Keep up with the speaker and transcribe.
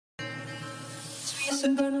What's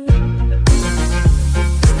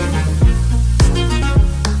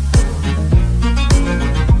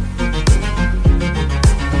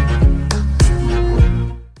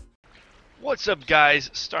up, guys?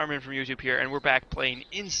 Starrman from YouTube here, and we're back playing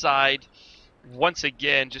inside once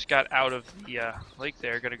again. Just got out of the lake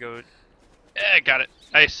there. Gonna go... got it.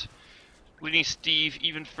 Nice. Leading Steve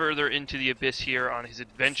even further into the abyss here on his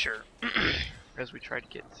adventure as we try to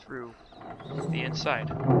get through the inside.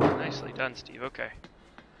 Nicely done, Steve. Okay.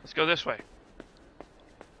 Let's go this way.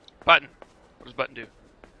 Button. What does button do?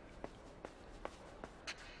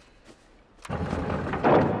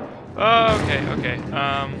 Oh, okay.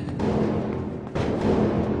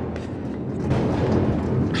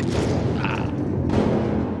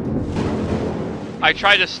 I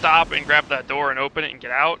tried to stop and grab that door and open it and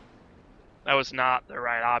get out. That was not the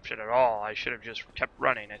right option at all. I should have just kept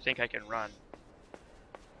running. I think I can run.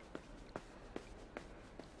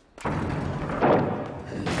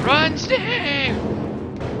 Run, Steve!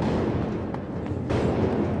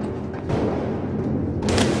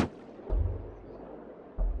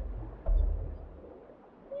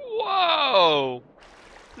 Whoa!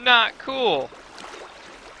 Not cool.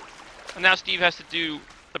 And now Steve has to do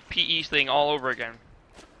the PE thing all over again.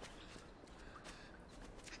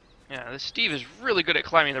 Yeah, this Steve is really good at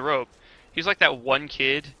climbing the rope. He's like that one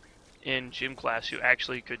kid in gym class who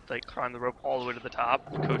actually could like climb the rope all the way to the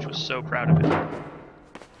top. The coach was so proud of him.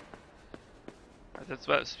 That's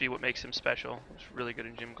supposed to be what makes him special. He's really good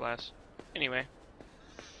in gym class. Anyway.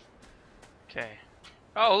 Okay.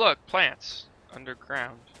 Oh, look, plants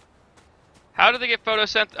underground. How do they get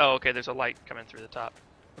photosynth? Oh, okay, there's a light coming through the top.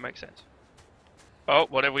 That makes sense. Oh,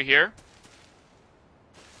 what have we here?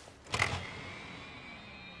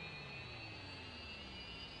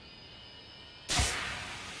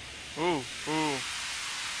 Ooh.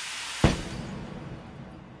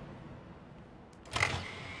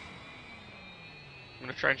 I'm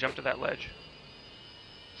gonna try and jump to that ledge.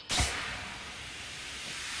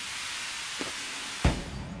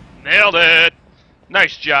 Nailed it!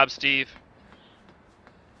 Nice job, Steve.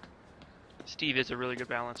 Steve is a really good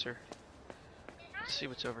balancer. Let's see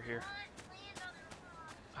what's over here.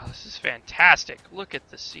 Oh, this is fantastic. Look at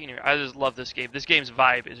the scenery. I just love this game. This game's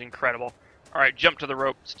vibe is incredible. Alright, jump to the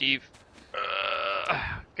rope, Steve.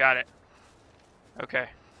 Got it. Okay.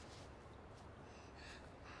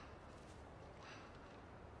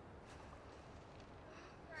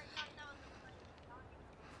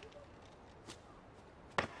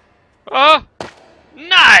 Oh!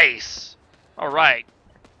 Nice! Alright.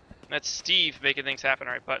 That's Steve making things happen.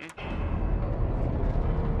 Alright, button.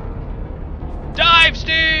 Dive,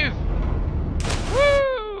 Steve!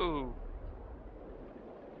 Woo!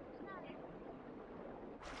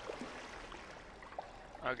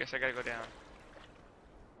 I guess I gotta go down.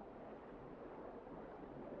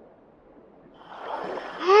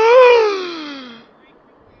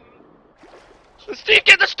 Steve,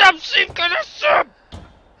 get the stuff! Steve, get the stuff!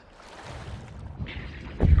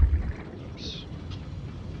 Oops.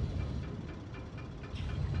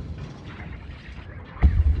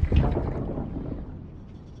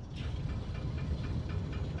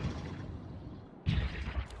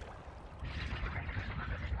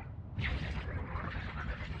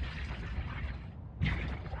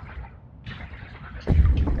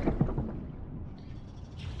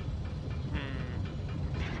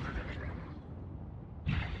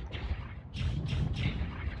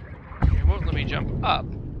 Let me jump up.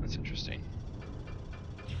 That's interesting.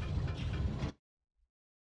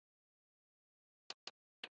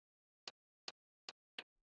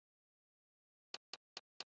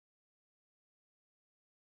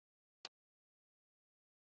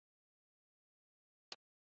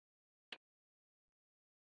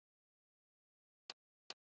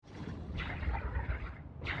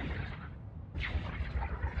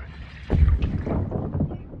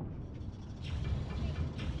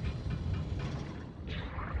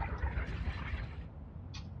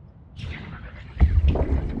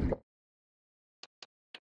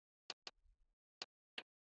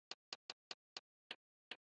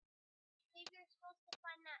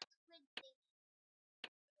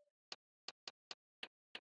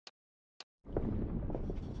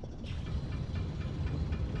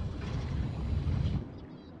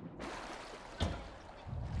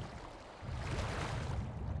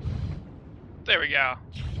 There we go.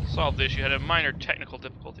 Solved the issue. Had a minor technical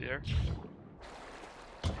difficulty there.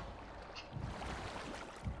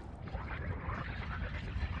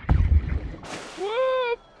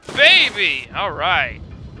 Woo, baby! Alright.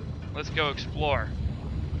 Let's go explore.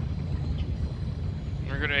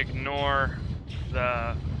 We're gonna ignore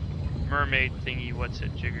the mermaid thingy. What's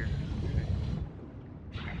it, Jigger?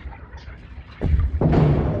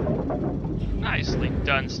 Nicely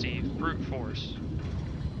done, Steve. Brute force.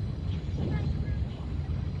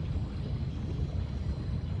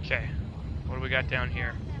 Okay. What do we got down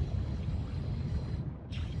here?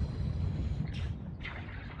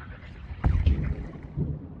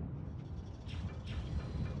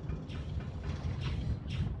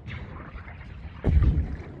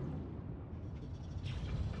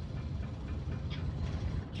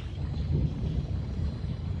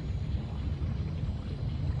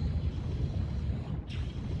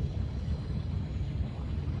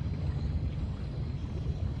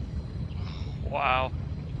 Wow.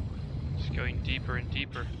 Just going deeper and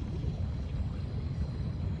deeper.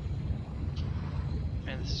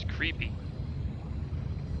 Man, this is creepy.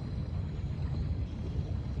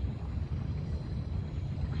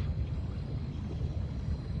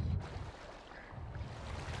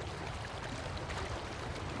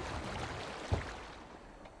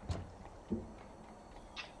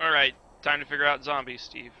 Alright, time to figure out zombies,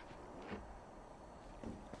 Steve.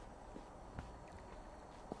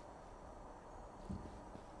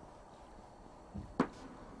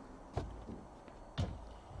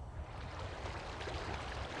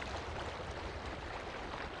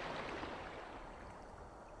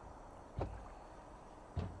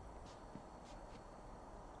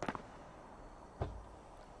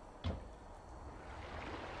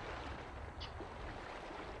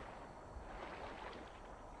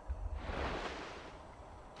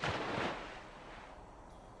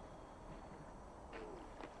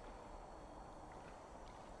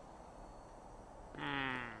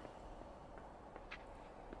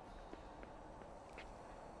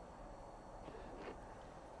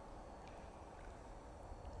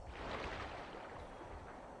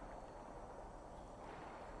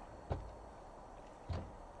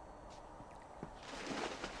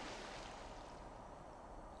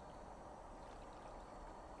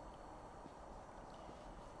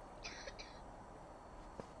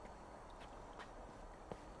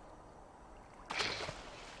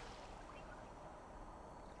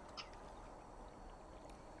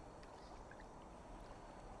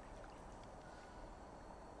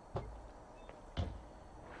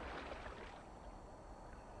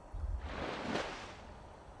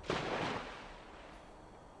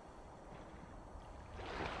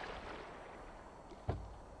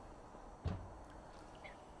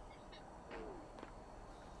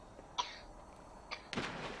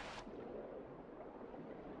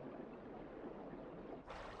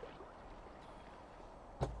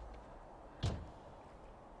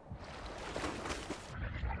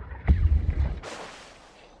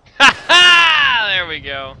 Ha ha! There we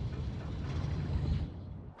go.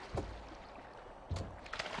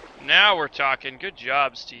 Now we're talking. Good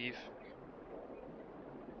job, Steve.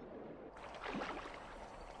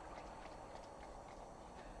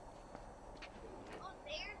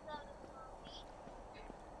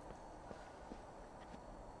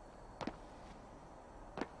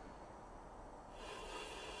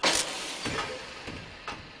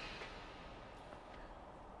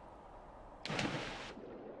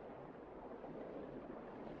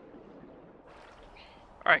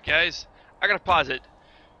 Alright, guys. I gotta pause it.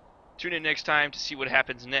 Tune in next time to see what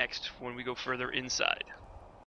happens next when we go further inside.